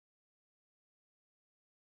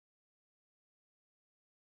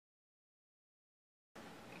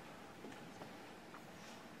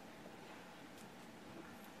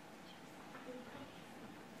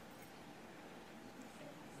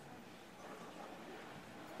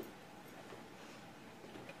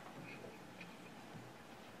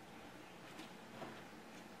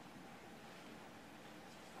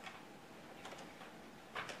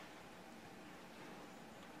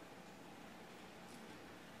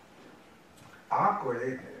awkward,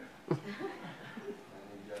 ain't it?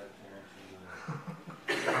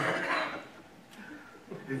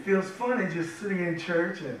 It feels funny just sitting in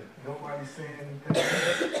church and nobody's saying anything.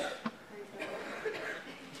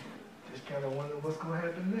 Just kind of wonder what's going to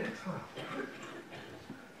happen next, huh?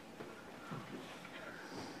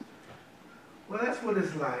 Well, that's what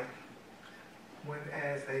it's like when,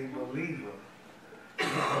 as a believer,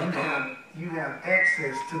 you have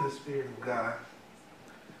access to the Spirit of God,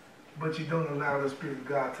 but you don't allow the Spirit of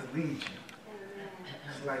God to lead you.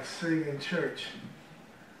 It's like sitting in church,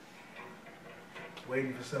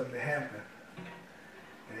 waiting for something to happen,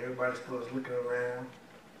 and everybody starts looking around,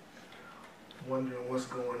 wondering what's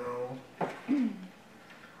going on,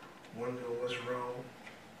 wondering what's wrong.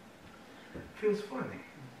 It feels funny.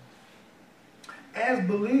 As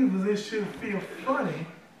believers, it should feel funny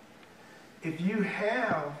if you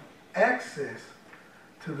have access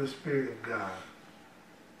to the Spirit of God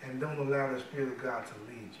and don't allow the Spirit of God to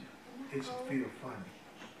lead you. It should feel funny.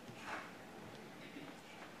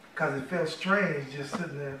 Because it felt strange just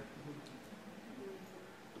sitting there.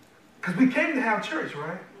 Because we came to have church,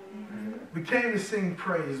 right? We came to sing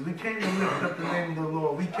praise. We came to lift up the name of the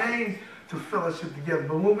Lord. We came to fellowship together.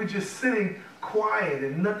 But when we're just sitting quiet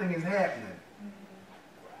and nothing is happening,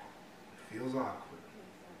 it feels awkward.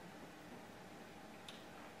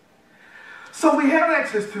 So we have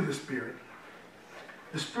access to the Spirit.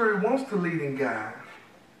 The Spirit wants to lead and guide.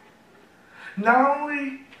 Not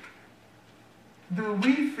only do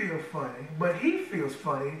we feel funny, but He feels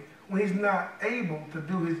funny when He's not able to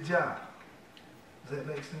do His job. Does that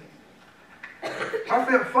make sense? I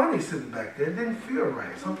felt funny sitting back there. It didn't feel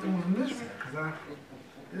right. Something was missing because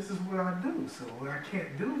this is what I do. So when I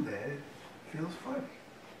can't do that, it feels funny.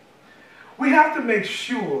 We have to make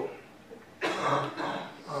sure,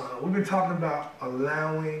 we've been talking about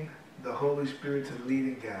allowing the Holy Spirit to lead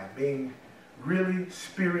and guide, being really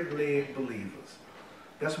Spirit-led believers.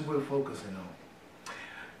 That's what we're focusing on.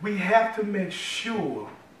 We have to make sure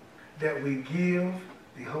that we give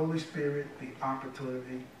the Holy Spirit the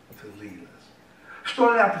opportunity to lead us.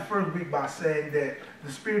 Started out the first week by saying that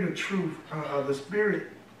the Spirit of truth, wants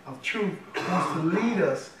to lead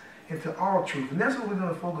us into all truth. And that's what we're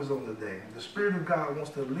going to focus on today. The Spirit of God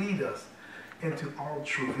wants to lead us into all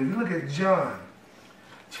truth. If you look at John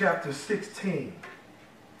chapter 16,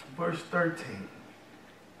 verse 13,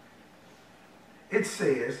 it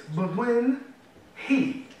says, "But when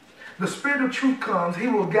He, the Spirit of truth, comes, He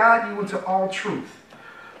will guide you into all truth.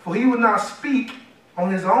 For He will not speak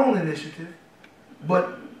on His own initiative,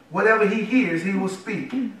 but whatever He hears, He will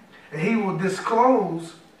speak. And He will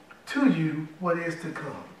disclose to you what is to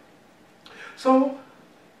come." So,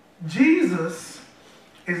 Jesus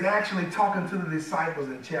is actually talking to the disciples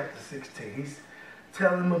in chapter 16. He's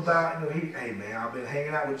telling them about, hey man, I've been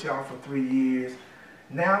hanging out with y'all for 3 years.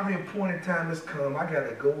 Now the appointed time has come. I got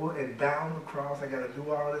to go and die on the cross. I got to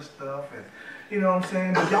do all this stuff. And you know what I'm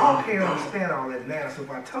saying? But y'all can't understand all that now. So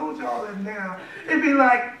if I told y'all that now, it'd be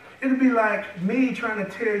like me trying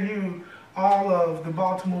to tell you all of the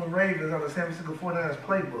Baltimore Ravens or the San Francisco 49ers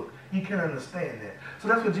playbook. You can't understand that. So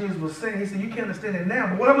that's what Jesus was saying. He said, you can't understand it now.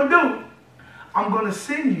 But what I'm going to do, I'm going to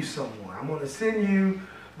send you someone. I'm going to send you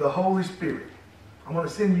the Holy Spirit. I'm going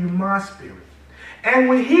to send you my Spirit. And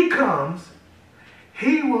when He comes,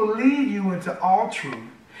 He will lead you into all truth.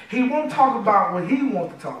 He won't talk about what He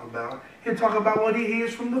wants to talk about. He'll talk about what He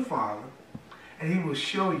hears from the Father. And He will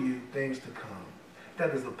show you things to come.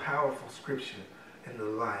 That is a powerful scripture in the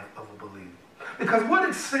life of a believer. Because what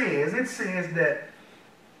it says that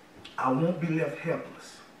I won't be left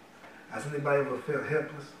helpless. Has anybody ever felt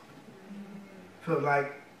helpless? Felt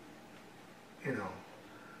like,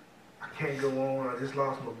 I can't go on. I just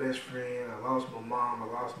lost my best friend. I lost my mom. I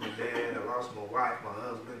lost my dad. I lost my wife, my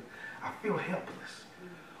husband. I feel helpless.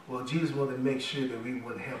 Well, Jesus wanted to make sure that we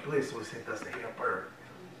weren't helpless, so He sent us a helper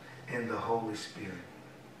in the Holy Spirit.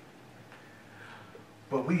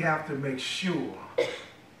 But we have to make sure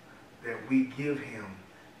that we give Him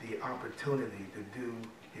the opportunity to do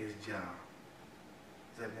His job.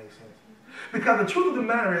 Does that make sense? Because the truth of the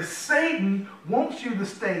matter is, Satan wants you to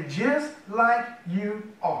stay just like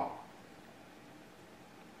you are.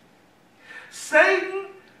 Satan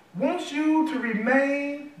wants you to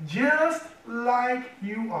remain just like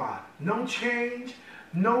you are. No change,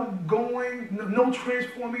 no going, no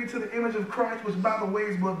transforming into the image of Christ, which by the way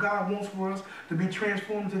is what God wants for us, to be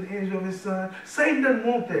transformed into the image of His Son. Satan doesn't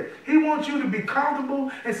want that. He wants you to be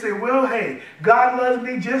comfortable and say, well, hey, God loves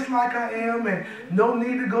me just like I am, and no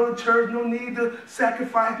need to go to church, no need to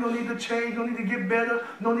sacrifice, no need to change, no need to get better,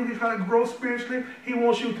 no need to try to grow spiritually. He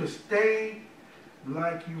wants you to stay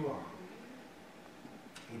like you are.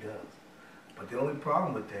 He does. But the only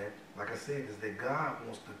problem with that, like I said, is that God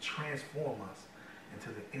wants to transform us into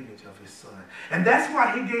the image of his son. And that's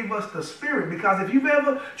why he gave us the Spirit. Because if you've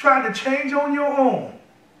ever tried to change on your own,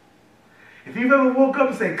 if you've ever woke up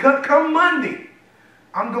and said, come Monday,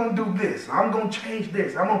 I'm going to do this. I'm going to change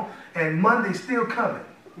this. And Monday's still coming.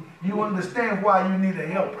 You understand why you need a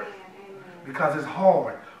helper. Because it's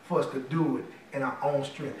hard for us to do it in our own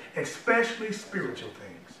strength. Especially spiritual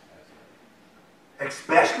things.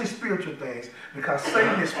 Especially spiritual things. Because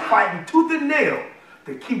Satan is fighting tooth and nail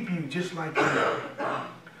to keep you just like you are.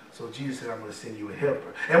 So Jesus said, I'm going to send you a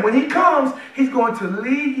helper. And when he comes, he's going to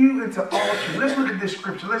lead you into all truth. Let's look at this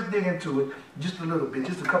scripture. Let's dig into it just a little bit.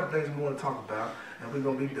 Just a couple things we want to talk about. And we're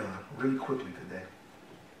going to be done really quickly today.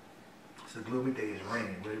 It's a gloomy day. It's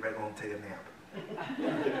raining. We're everybody going to take a nap.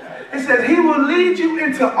 It says, he will lead you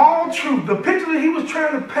into all truth. The picture that he was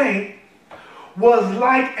trying to paint was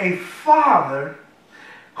like a father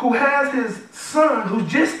who has his son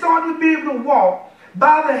who's just starting to be able to walk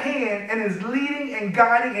by the hand and is leading and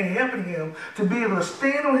guiding and helping him to be able to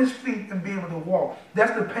stand on his feet and be able to walk.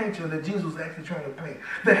 That's the picture that Jesus was actually trying to paint.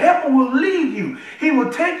 The helper will lead you. He will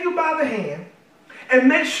take you by the hand and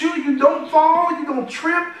make sure you don't fall, you don't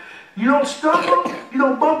trip, you don't stumble, you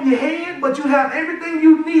don't bump your head, but you have everything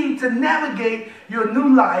you need to navigate your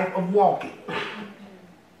new life of walking.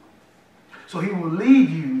 So he will lead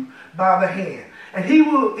you by the hand. And he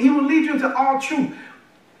will lead you into all truth.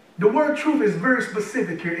 The word truth is very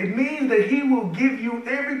specific here. It means that he will give you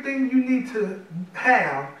everything you need to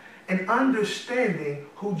have in understanding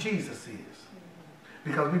who Jesus is.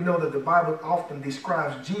 Because we know that the Bible often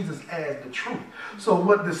describes Jesus as the truth. So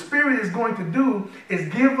what the Spirit is going to do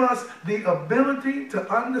is give us the ability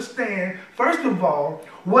to understand, first of all,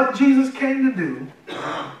 what Jesus came to do,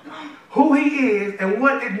 who he is, and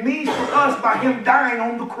what it means for us by him dying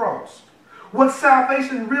on the cross. What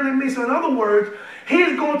salvation really means. So in other words,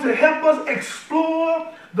 he's going to help us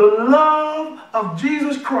explore the love of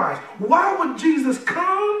Jesus Christ. Why would Jesus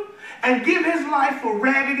come and give his life for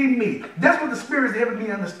raggedy me? That's what the Spirit is helping me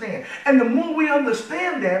understand. And the more we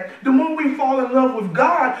understand that, the more we fall in love with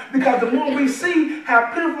God, because the more we see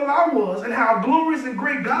how pitiful I was and how glorious and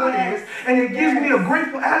great God is, and it gives me a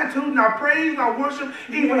grateful attitude, and I praise and I worship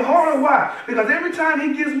even harder. Why? Because every time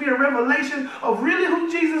he gives me a revelation of really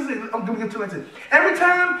who Jesus is, I'm going to get to it. Every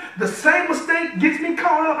time the same mistake gets me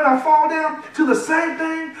caught up and I fall down to the same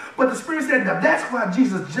thing, but the Spirit said, now that's why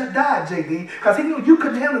Jesus died, JD, because he knew you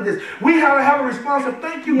couldn't handle this. We have to have a response of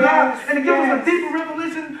thank you, God, and to give us a deeper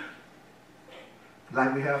revelation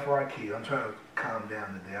like we have for our kids. I'm trying to calm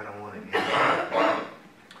down today. I don't want to get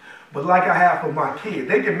but like I have for my kids,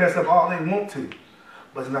 they can mess up all they want to,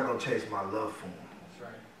 but it's not going to change my love for them. That's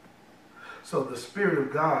right. So the Spirit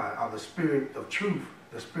of God, or the Spirit of truth,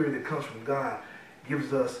 the Spirit that comes from God,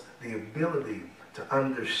 gives us the ability to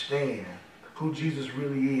understand who Jesus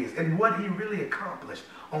really is and what he really accomplished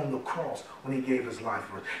on the cross when he gave his life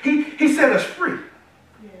for us. He set us free.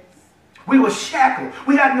 Yes. We were shackled.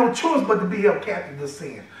 We had no choice but to be held captive to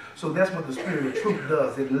sin. So that's what the Spirit of truth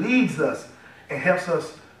does. It leads us and helps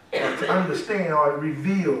us to understand, or it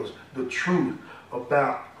reveals the truth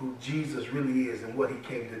about who Jesus really is and what he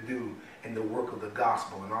came to do in the work of the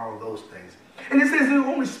gospel and all of those things. And it says he'll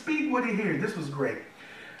only speak what he hears. This was great.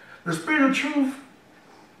 The Spirit of truth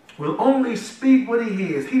will only speak what he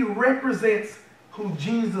hears. He represents who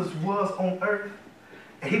Jesus was on earth.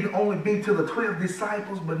 And he could only be to the 12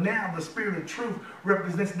 disciples, but now the Spirit of truth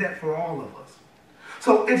represents that for all of us.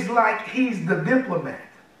 So it's like he's the diplomat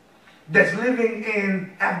that's living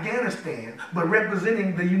in Afghanistan, but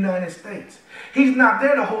representing the United States. He's not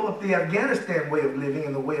there to hold up the Afghanistan way of living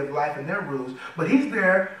and the way of life and their rules, but he's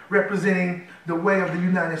there representing the way of the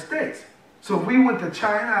United States. So if we went to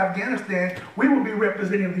China, Afghanistan, we would be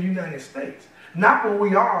representing the United States. Not where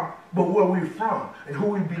we are, but where we're from and who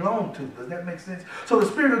we belong to. Does that make sense? So the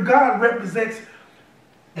Spirit of God represents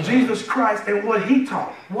Jesus Christ and what he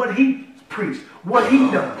taught, what he preached, what he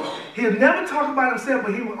done. He'll never talk about himself,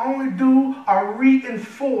 but he will only do or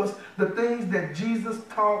reinforce the things that Jesus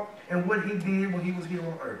taught and what he did when he was here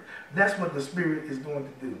on earth. That's what the Spirit is going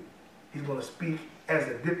to do. He's going to speak as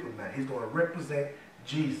a diplomat. He's going to represent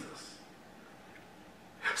Jesus.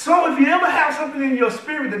 So if you ever have something in your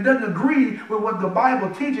spirit that doesn't agree with what the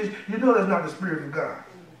Bible teaches, you know that's not the Spirit of God.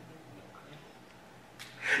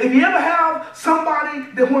 If you ever have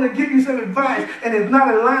somebody that want to give you some advice and it's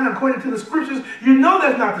not in line according to the scriptures, you know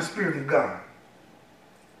that's not the Spirit of God.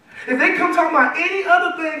 If they come talking about any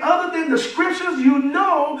other thing other than the scriptures, you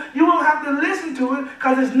know you won't have to listen to it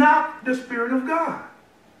because it's not the Spirit of God.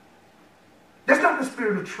 That's not the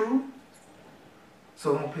Spirit of truth.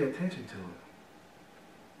 So don't pay attention to it.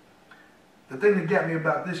 the thing that got me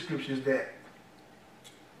about this scripture is that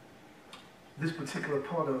this particular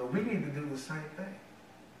part of it, we need to do the same thing.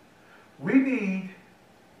 We need,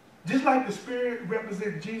 just like the Spirit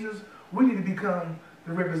represents Jesus, we need to become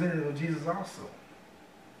the representative of Jesus also.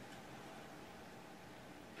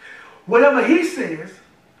 Whatever he says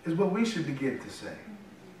is what we should begin to say.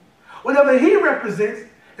 Whatever he represents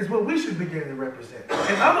is what we should begin to represent.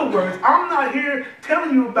 In other words, I'm not here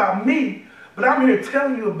telling you about me, but I'm here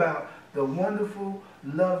telling you about the wonderful,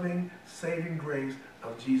 loving, saving grace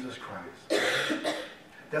of Jesus Christ.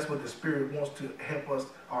 That's what the Spirit wants to help us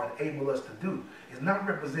or enable us to do. It's not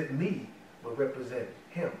represent me, but represent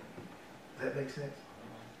him. Does that make sense?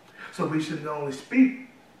 So we should only speak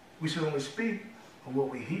on what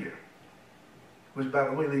we hear. Which, by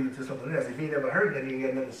the way, leads to something else. If you ain't never heard that, you ain't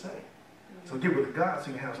got nothing to say. So get with God so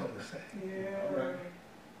you can have something to say. Yeah. Right.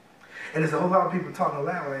 And there's a whole lot of people talking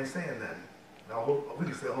loud and ain't saying nothing. We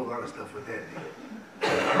can say a whole lot of stuff with that deal.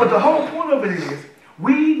 But the whole point of it is,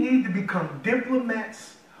 we need to become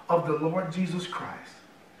diplomats of the Lord Jesus Christ.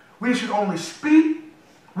 We should only speak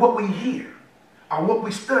what we hear, or what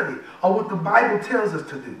we study, or what the Bible tells us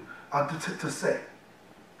to do, or to say.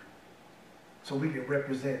 So we can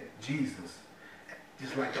represent Jesus,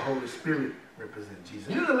 just like the Holy Spirit represents Jesus.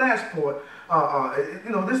 And then the last part,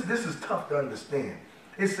 this is tough to understand.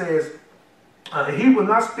 It says, he will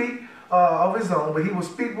not speak of his own, but he will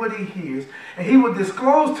speak what he hears, and he will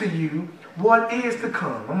disclose to you what is to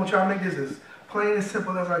come. I'm going to try to make this as plain and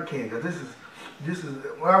simple as I can, because this is,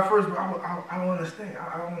 when I first, I don't understand.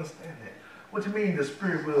 I don't understand that. What do you mean the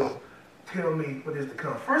Spirit will tell me what is to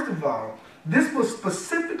come? First of all, this was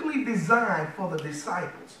specifically designed for the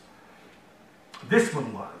disciples. This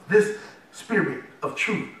one was. This Spirit of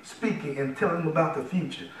truth speaking and telling them about the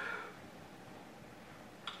future.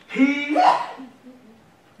 He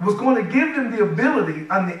was going to give them the ability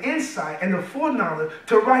and the insight and the foreknowledge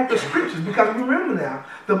to write the scriptures. Because remember now,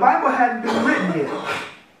 the Bible hadn't been written yet.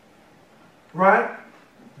 Right?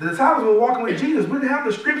 The disciples were walking with Jesus. We didn't have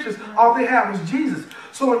the scriptures. All they had was Jesus.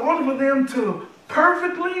 So in order for them to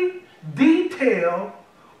perfectly detail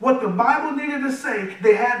what the Bible needed to say,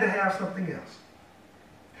 they had to have something else.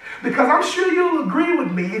 Because I'm sure you'll agree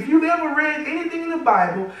with me, if you've ever read anything in the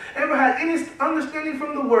Bible, ever had any understanding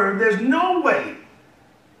from the Word, there's no way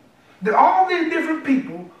that all these different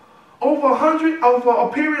people over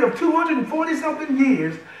a period of 240-something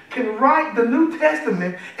years can write the New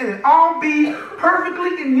Testament and it all be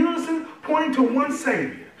perfectly in unison pointing to one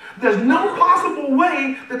Savior. There's no possible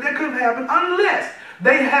way that could have happened unless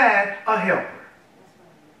they had a helper.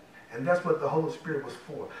 And that's what the Holy Spirit was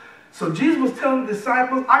for. So Jesus was telling the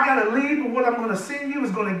disciples, I got to leave, but what I'm going to send you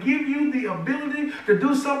is going to give you the ability to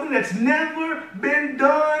do something that's never been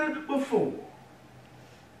done before.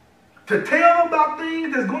 To tell about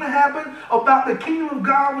things that's going to happen, about the kingdom of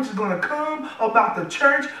God which is going to come, about the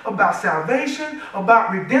church, about salvation,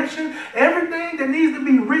 about redemption, everything that needs to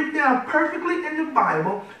be written down perfectly in the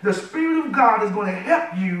Bible, the Spirit of God is going to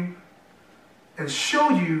help you and show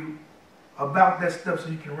you about that stuff so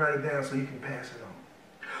you can write it down so you can pass it on.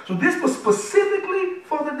 So this was specifically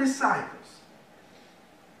for the disciples.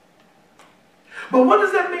 But what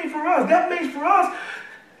does that mean for us? That means for us,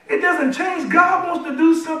 it doesn't change. God wants to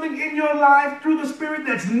do something in your life through the Spirit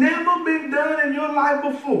that's never been done in your life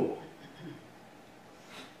before.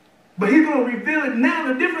 But he's going to reveal it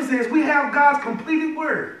now. The difference is we have God's completed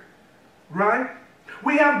word, right?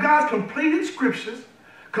 We have God's completed scriptures,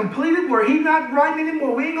 completed word. He's not writing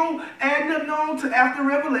anymore. We ain't going to add nothing on to after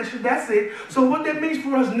Revelation. That's it. So what that means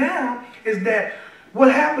for us now is that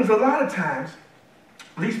what happens a lot of times,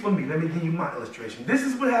 at least for me, let me give you my illustration. This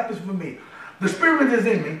is what happens for me. The Spirit is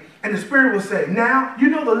in me, and the Spirit will say, now, you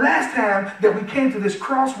know the last time that we came to this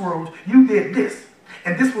crossroads, you did this,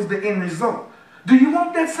 and this was the end result. Do you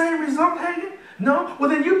want that same result, Hagen? No?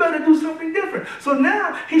 Well, then you better do something different. So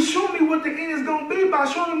now, he's showing me what the end is going to be by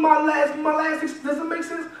showing me my last, does it make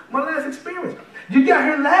sense? My last experience. You got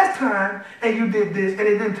here last time, and you did this, and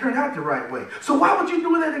it didn't turn out the right way. So why would you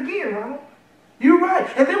do that again, Ronald? You're right.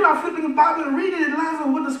 And then when I flip in the Bible and read it, it lines up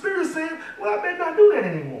with what the Spirit is saying. Well, I better not do that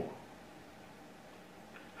anymore.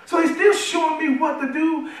 So he's still showing me what to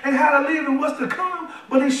do and how to live and what's to come,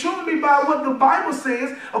 but he's showing me by what the Bible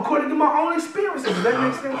says according to my own experiences. Does that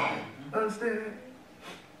make sense? Understand that?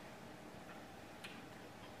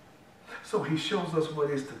 So he shows us what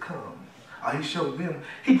is to come. He showed them.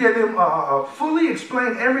 He gave them fully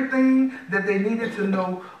explained everything that they needed to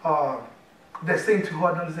know that seemed too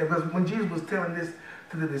hard to understand. Because when Jesus was telling this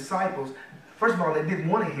to the disciples, first of all, they didn't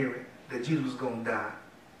want to hear it, that Jesus was going to die.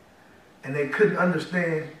 And they couldn't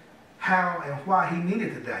understand how and why he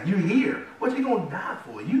needed to die. You're here. What you going to die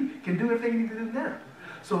for? You can do everything you need to do now.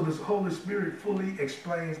 So this Holy Spirit fully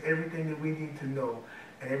explains everything that we need to know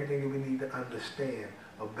and everything that we need to understand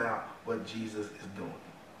about what Jesus is doing.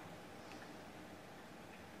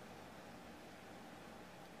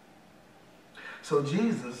 So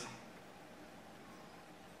Jesus,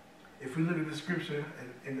 if we look at the scripture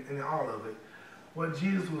and all of it, what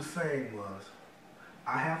Jesus was saying was,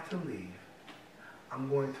 I have to leave. I'm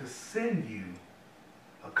going to send you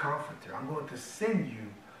a comforter. I'm going to send you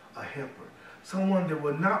a helper. Someone that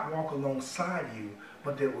will not walk alongside you,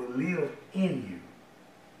 but that will live in you.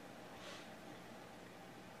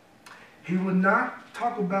 He will not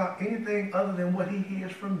talk about anything other than what he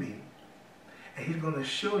hears from me. And he's going to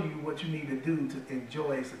show you what you need to do to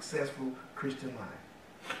enjoy a successful Christian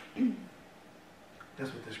life.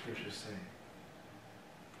 That's what the scripture is saying.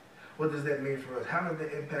 What does that mean for us? How does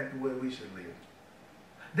that impact the way we should live?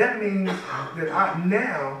 That means that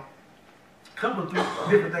now, a couple of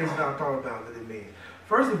different things that I thought about that it means.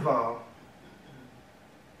 First of all,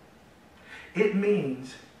 it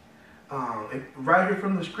means, right here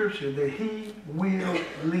from the scripture, that he will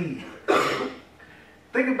lead.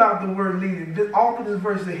 Think about the word leading. All of this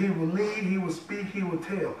verse that he will lead, he will speak, he will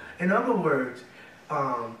tell. In other words,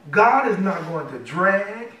 God is not going to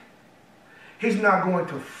drag. He's not going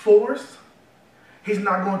to force. He's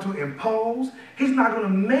not going to impose. He's not going to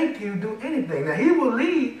make you do anything. Now, he will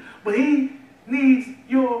lead, but he needs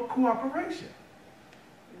your cooperation.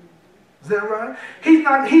 Is that right?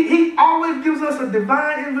 He always gives us a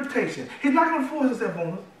divine invitation. He's not going to force himself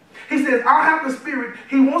on us. He says, I have the Spirit.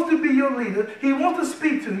 He wants to be your leader. He wants to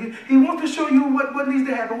speak to you. He wants to show you what needs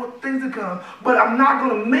to happen, what things to come. But I'm not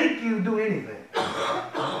going to make you do anything.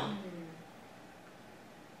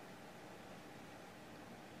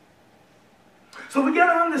 So we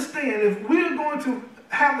got to understand, if we're going to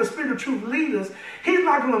have the Spirit of truth lead us, he's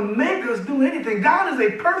not going to make us do anything. God is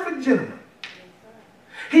a perfect gentleman.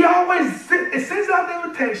 He always sends out the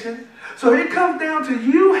invitation. So it comes down to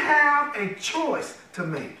you have a choice to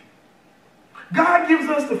make. God gives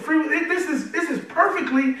us the free will. This is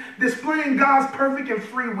perfectly displaying God's perfect and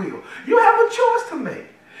free will. You have a choice to make.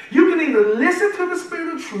 You can either listen to the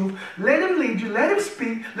Spirit of truth, let him lead you, let him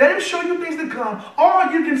speak, let him show you things to come,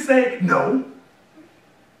 or you can say no.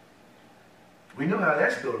 We know how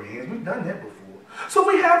that story ends. We've done that before. So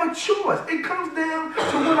we have a choice. It comes down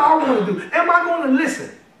to what I want to do. Am I going to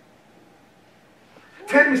listen?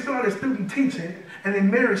 Tammy started student teaching, and then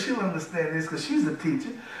Mary, she'll understand this because she's a teacher.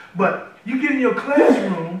 But you get in your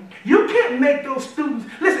classroom, you can't make those students,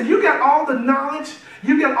 listen, you got all the knowledge,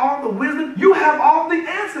 you got all the wisdom, you have all the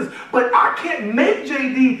answers. But I can't make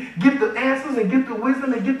JD get the answers and get the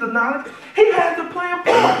wisdom and get the knowledge. He has to play a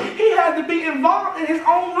part. He has to be involved in his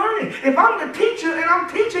own learning. If I'm the teacher and I'm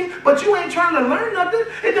teaching, but you ain't trying to learn nothing,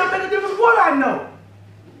 it doesn't make a difference what I know.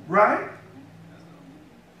 Right?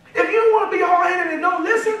 If you want to be hard-headed and don't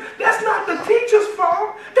listen, that's not the teacher's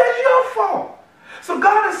fault. That's your fault. So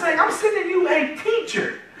God is saying, I'm sending you a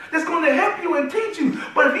teacher that's going to help you and teach you.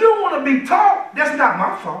 But if you don't want to be taught, that's not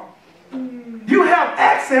my fault. You have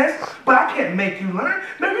access, but I can't make you learn.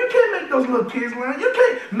 Man, you can't make those little kids learn. You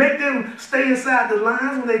can't make them stay inside the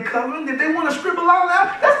lines when they cover them. If they want to scribble all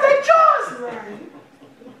out, that's their choice.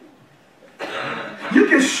 You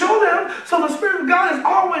can show them. So the Spirit of God is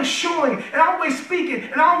always showing and always speaking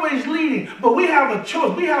and always leading. But we have a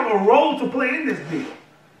choice. We have a role to play in this deal.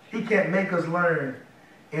 He can't make us learn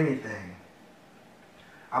anything.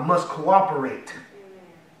 I must cooperate.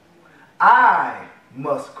 I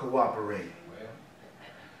must cooperate.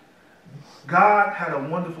 God had a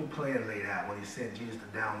wonderful plan laid out when he sent Jesus to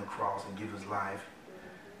die on the cross and give his life.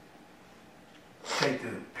 Take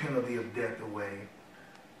the penalty of death away.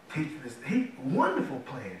 Teach this. Wonderful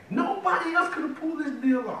plan. Nobody else could have pulled this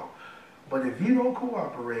deal off. But if you don't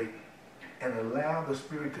cooperate and allow the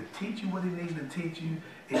Spirit to teach you what he needs to teach you,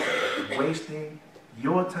 it's wasting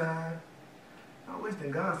your time. Not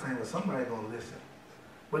wasting God's time, but somebody's going to listen.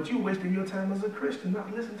 But you're wasting your time as a Christian,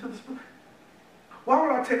 not listening to the Spirit. Why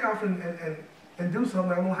would I take off and do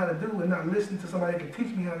something I don't know how to do and not listen to somebody that can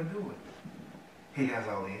teach me how to do it? He has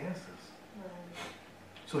all the answers.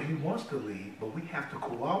 So he wants to lead, but we have to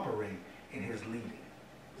cooperate in his leading.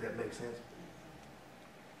 Does that make sense?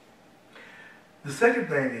 The second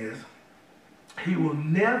thing is, he will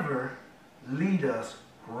never lead us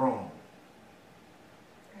wrong.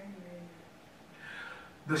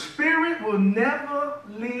 The Spirit will never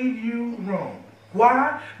lead you wrong.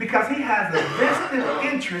 Why? Because he has a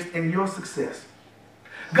vested interest in your success.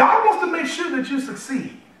 God wants to make sure that you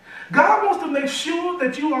succeed. God wants to make sure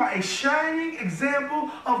that you are a shining example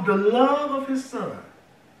of the love of his Son.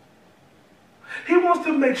 He wants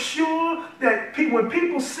to make sure that when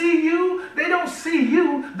people see you, they don't see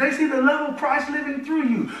you, they see the love of Christ living through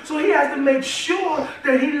you. So he has to make sure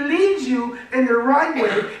that he leads you in the right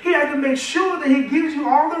way. He has to make sure that he gives you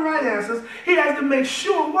all the right answers. He has to make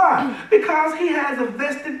sure. Why? Because he has a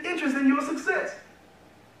vested interest in your success.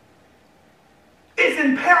 It's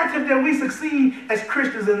imperative that we succeed as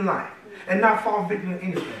Christians in life and not fall victim to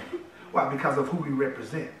anything. Why? Because of who we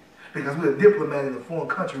represent. Because we're a diplomat in a foreign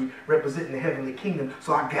country representing the heavenly kingdom,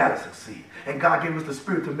 so I gotta succeed. And God gave us the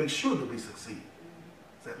Spirit to make sure that we succeed.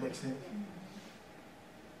 Does that make sense?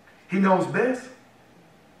 He knows best.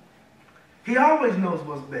 He always knows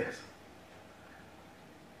what's best.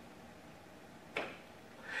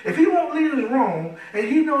 If he won't lead us wrong, and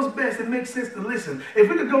he knows best, it makes sense to listen. If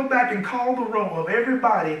we could go back and call the roll of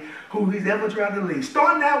everybody who he's ever tried to lead,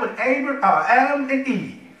 starting out with Adam and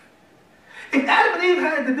Eve. If Adam and Eve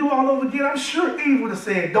had to do all over again, I'm sure Eve would have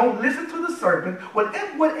said, don't listen to the serpent.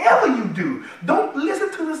 Whatever you do, don't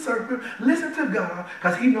listen to the serpent. Listen to God,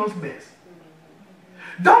 because he knows best.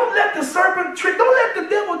 Don't let the serpent trick, don't let the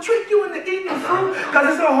devil trick you into eating fruit, because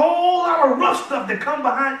there's a whole lot of rough stuff that come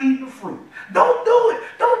behind eating fruit. Don't do it.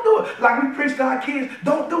 Don't do it. Like we preach to our kids,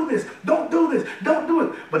 don't do this. Don't do this. Don't do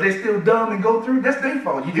it. But they still dumb and go through. That's their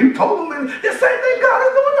fault. You told them. And the same thing God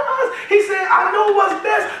is doing to us. He said, I know what's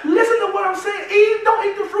best. Listen to what I'm saying. Eve, don't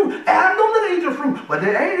eat the fruit. Adam, don't let her eat the fruit. But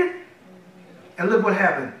they ate it. And look what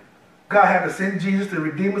happened. God had to send Jesus to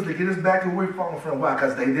redeem us, to get us back to where we're falling from. Why?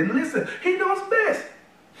 Because they didn't listen. He knows best.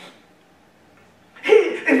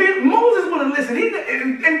 If Moses would have listened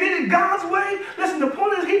and did it God's way, listen, the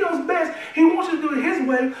point is he knows best. He wants you to do it his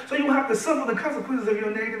way so you won't have to suffer the consequences of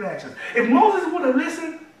your negative actions. If Moses would have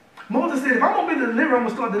listened, Moses said, if I'm going to be delivered, I'm going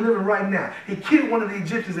to start delivering right now. He killed one of the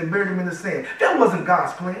Egyptians and buried him in the sand. That wasn't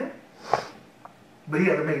God's plan. But he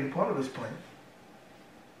had to make it part of his plan.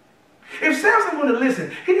 If Samson would have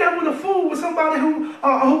listened, he never would have fooled with somebody who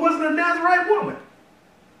wasn't a Nazarite woman.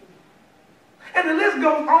 And the list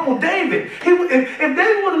goes on. David, if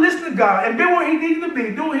David would have listened to God and been where he needed to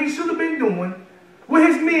be, doing what he should have been doing, with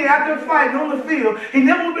his men after fighting on the field, he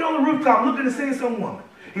never would have been on the rooftop looking to see some woman.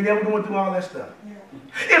 He never would have went through all that stuff. Yeah.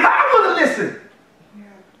 If I would have listened, yeah.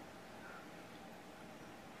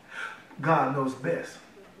 God knows best.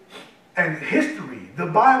 And history, the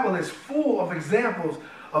Bible is full of examples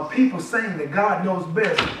of people saying that God knows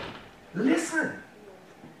best. Listen.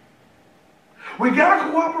 We got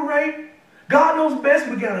to cooperate. God knows best,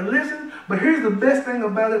 we got to listen, but here's the best thing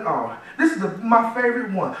about it all. This is my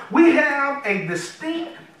favorite one. We have a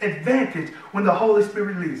distinct advantage when the Holy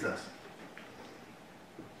Spirit leads us.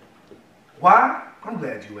 Why? I'm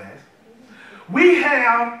glad you asked. We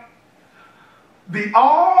have the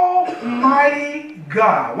Almighty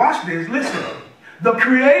God. Watch this, listen. The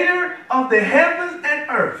creator of the heavens and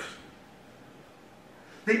earth.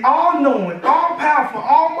 The all-knowing, all-powerful,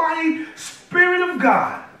 almighty Spirit of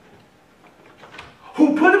God,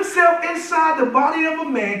 who put himself inside the body of a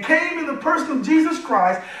man, came in the person of Jesus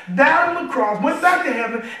Christ, died on the cross, went back to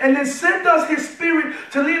heaven, and then sent us his Spirit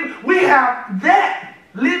to live. We have that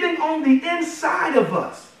living on the inside of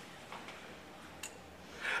us.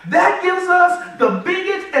 That gives us the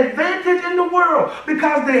biggest advantage in the world,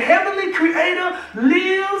 because the heavenly creator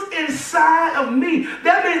lives inside of me.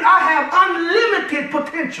 That means I have unlimited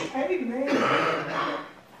potential. Amen.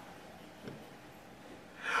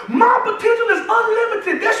 My potential is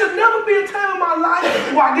unlimited. There should never be a time in my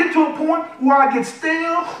life where I get to a point where I get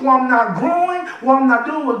stale, where I'm not growing, where I'm not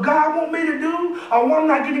doing what God wants me to do, or where I'm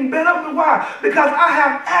not getting better. But why? Because I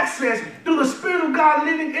have access through the Spirit of God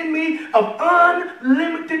living in me of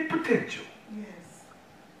unlimited potential. Yes.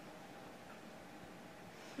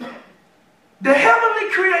 The heavenly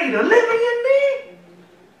creator living in me,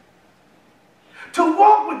 to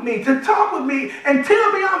walk with me, to talk with me, and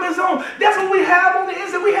tell me I'm his own. That's what we have on the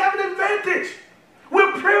inside. We have an advantage.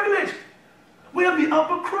 We're privileged. We're the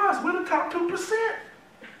upper crust. We're the top 2%.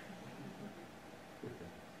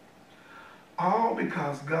 All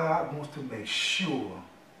because God wants to make sure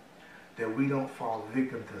that we don't fall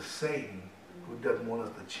victim to Satan, who doesn't want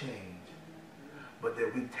us to change, but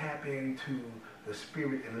that we tap into the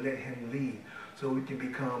Spirit and let him lead so we can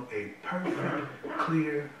become a perfect,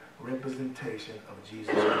 clear representation of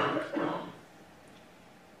Jesus Christ.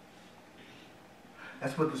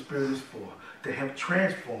 That's what the Spirit is for, to help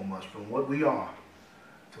transform us from what we are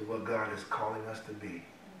to what God is calling us to be.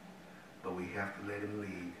 But we have to let him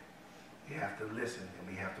lead. We have to listen, and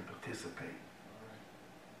we have to participate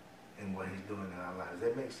in what he's doing in our lives. Does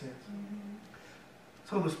that make sense? Mm-hmm.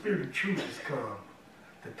 So the Spirit of truth has come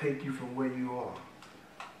to take you from where you are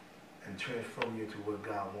and transform you to what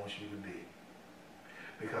God wants you to be.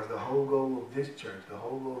 Because the whole goal of this church, the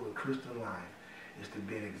whole goal of the Christian life, is to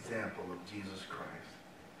be an example of Jesus Christ.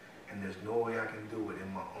 And there's no way I can do it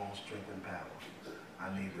in my own strength and power.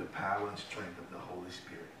 I need the power and strength of the Holy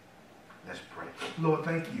Spirit. Let's pray. Lord,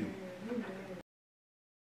 thank you